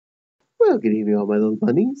Well, good evening, all my little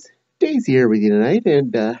bunnies. Daisy here with you tonight,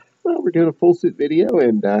 and, well, we're doing a full suit video,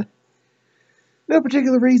 and, no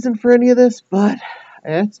particular reason for any of this, but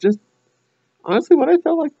it's just honestly what I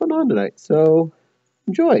felt like putting on tonight, so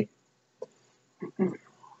enjoy.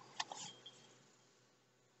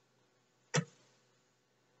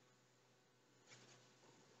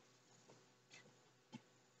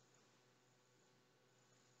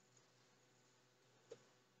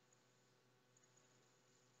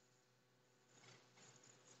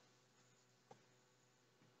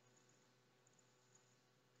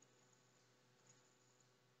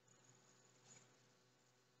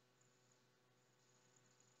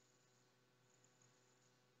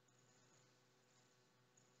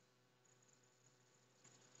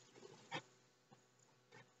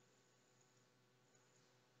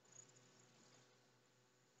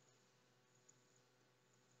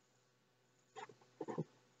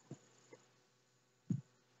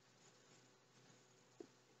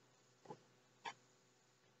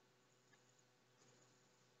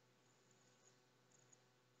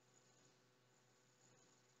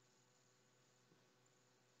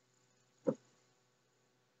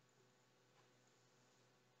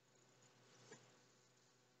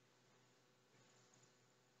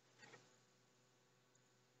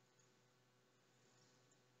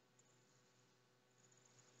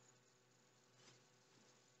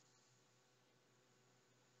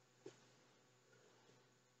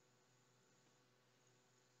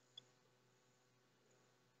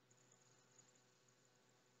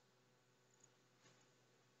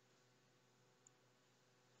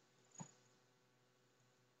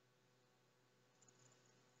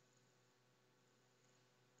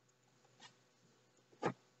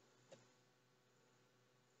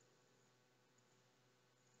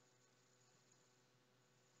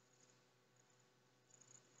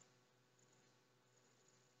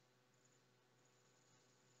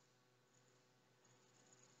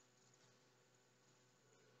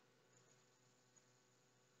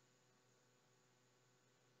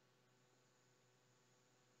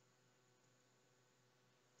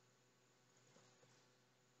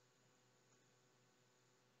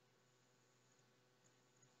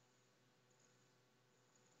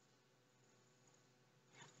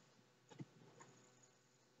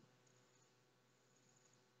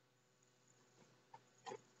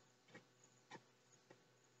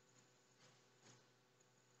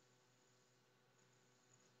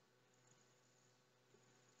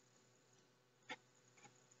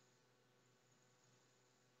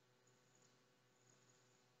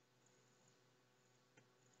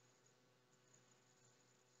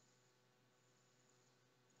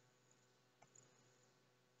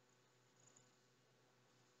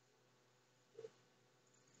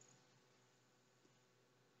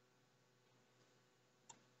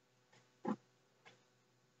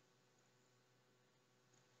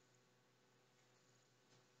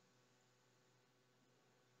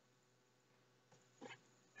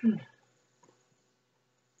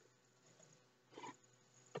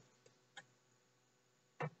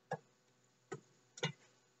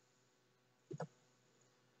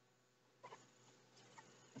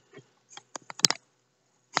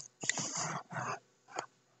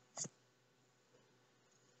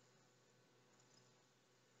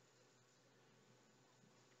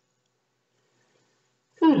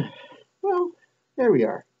 Well, there we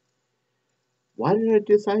are. Why did I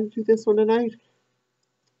decide to do this one tonight?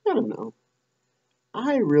 I don't know.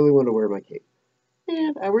 I really want to wear my cape,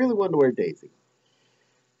 and I really wanted to wear Daisy.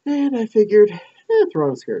 And I figured, throw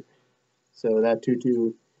on a skirt. So that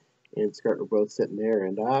tutu and skirt were both sitting there,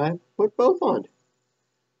 and I put both on.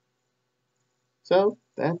 So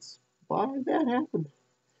that's why that happened.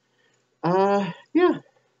 Yeah.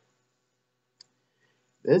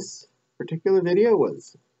 This particular video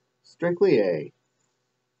was strictly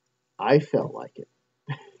I felt like it.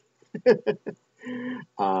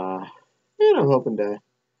 And I'm hoping to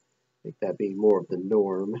make that be more of the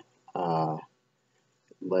norm.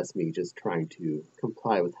 Less me just trying to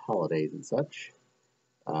comply with holidays and such.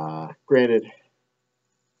 Granted,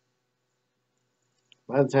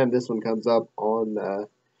 by the time this one comes up on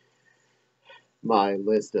my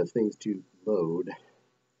list of things to load,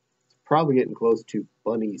 it's probably getting close to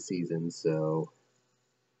bunny season, so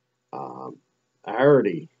I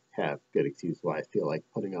already have good excuse why I feel like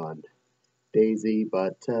putting on Daisy,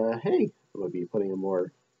 but hey, I'm going to be putting on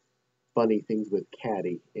more funny things with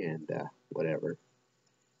Caddy and whatever.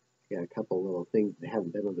 Got a couple little things that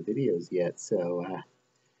haven't been on the videos yet, so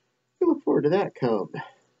we look forward to that come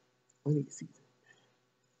bunny season.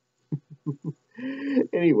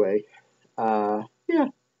 Anyway, yeah,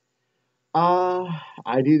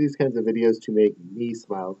 I do these kinds of videos to make me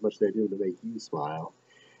smile as much as I do to make you smile.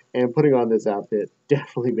 And putting on this outfit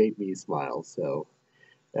definitely made me smile, so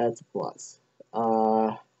that's a plus.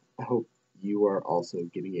 I hope you are also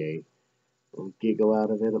getting a little giggle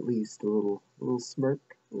out of it, at least a little smirk,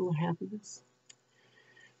 a little happiness.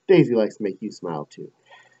 Daisy likes to make you smile too.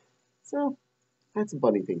 So that's a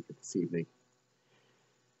funny thing for this evening.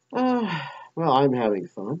 Well, I'm having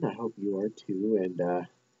fun. I hope you are too, and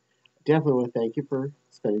definitely want to thank you for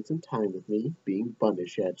spending some time with me, being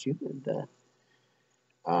bunnish at you, and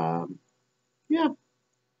yeah.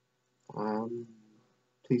 Um,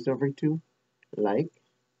 Please don't forget to like,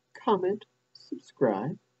 comment,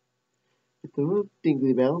 subscribe, hit the little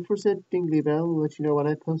dingly bell. For said dingly bell will let you know when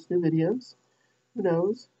I post new videos. Who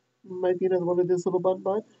knows? Might be another one of this little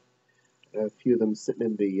bud. A few of them sitting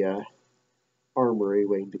in the armory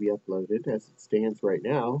waiting to be uploaded as it stands right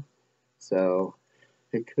now. So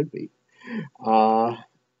it could be. Uh,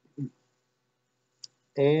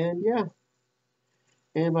 and yeah.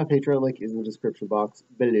 And my Patreon link is in the description box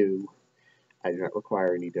below. I do not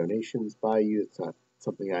require any donations by you. It's not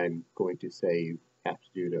something I'm going to say you have to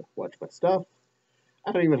do to watch my stuff.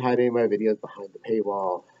 I don't even hide any of my videos behind the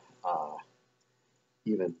paywall,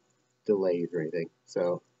 even delays or anything.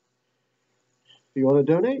 So if you want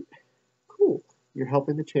to donate, cool. You're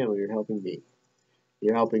helping the channel. You're helping me.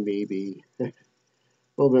 You're helping me be a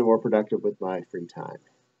little bit more productive with my free time.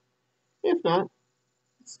 If not,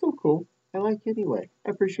 it's still cool. I like you anyway.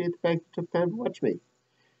 I appreciate the fact you took time to watch me.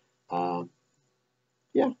 Um,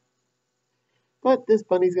 yeah. But this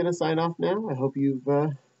bunny's going to sign off now. I hope you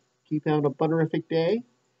keep having a bunnerific day.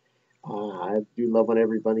 I do love when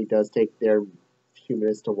every bunny does take their few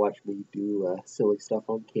minutes to watch me do silly stuff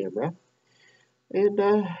on camera.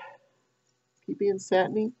 And keep being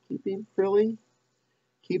satiny, keep being frilly,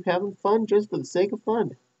 keep having fun just for the sake of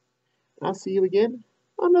fun. I'll see you again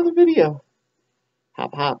on another video.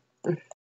 Hop hop.